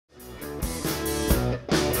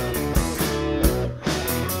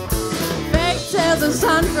tales of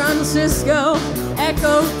San Francisco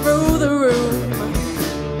echo through the room.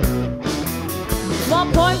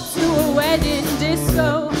 What point to a wedding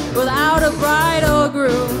disco without a bride or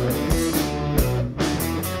groom?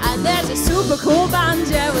 And there's a super cool band,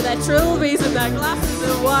 yeah, with their trilbies and their glasses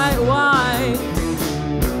of white wine.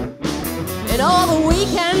 And all the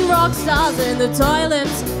weekend rock stars in the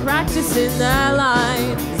toilets practicing their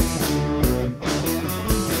lines.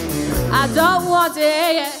 I don't want to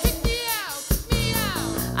hear you. Kick me out, kick me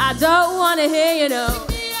out. I don't want to hear you, no. Kick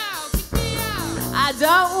me out, kick me out. I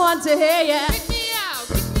don't want to hear you. Kick me out,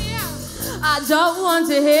 kick me out. I don't want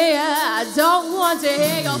to hear you. I don't want to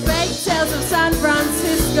hear your fake tales of San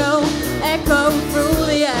Francisco echo through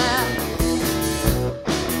the air.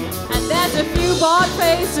 And there's a few bored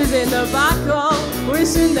faces in the back hall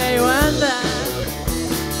wishing they weren't there.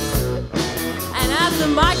 And as the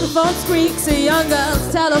microphone squeaks, a young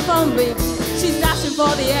girl's telephone beeps. She's dashing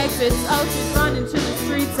for the exits. Oh, she's running to the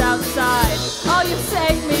streets outside. Oh, you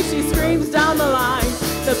saved me, she screams down the line.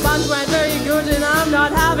 The band went very good and I'm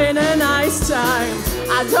not having a nice time.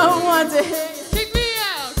 I don't want to hear you. Kick me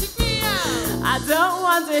out, kick me out. I don't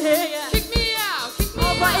want to hear you. Kick me out, kick me out.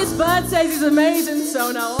 Oh, but his bird says he's amazing,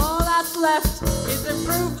 so now all that's left is to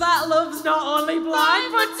prove that love's not only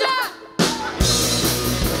blind but deaf.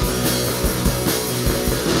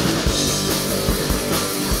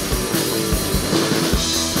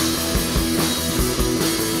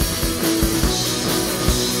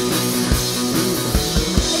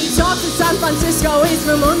 Talks in San Francisco, he's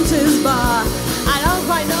from Hunter's Bar. I don't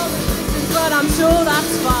quite know the distance, but I'm sure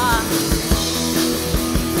that's far.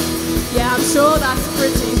 Yeah, I'm sure that's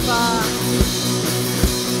pretty far.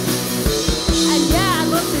 And yeah,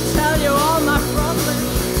 I'd love to tell you all my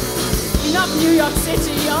problems. You're not from New York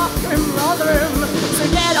City, you're from Rotherham. So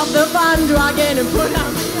get off the bandwagon and put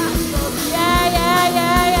on the handbook. Yeah, yeah,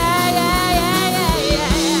 yeah, yeah, yeah, yeah, yeah,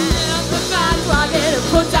 yeah. Get off the bandwagon and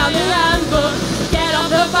put down the handbook. Get off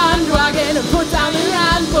the bandwagon and put down the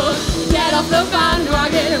handbook. Get off the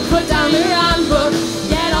bandwagon and put down the handbook.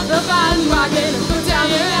 Get off the bandwagon and put down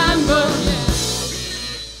your handbook.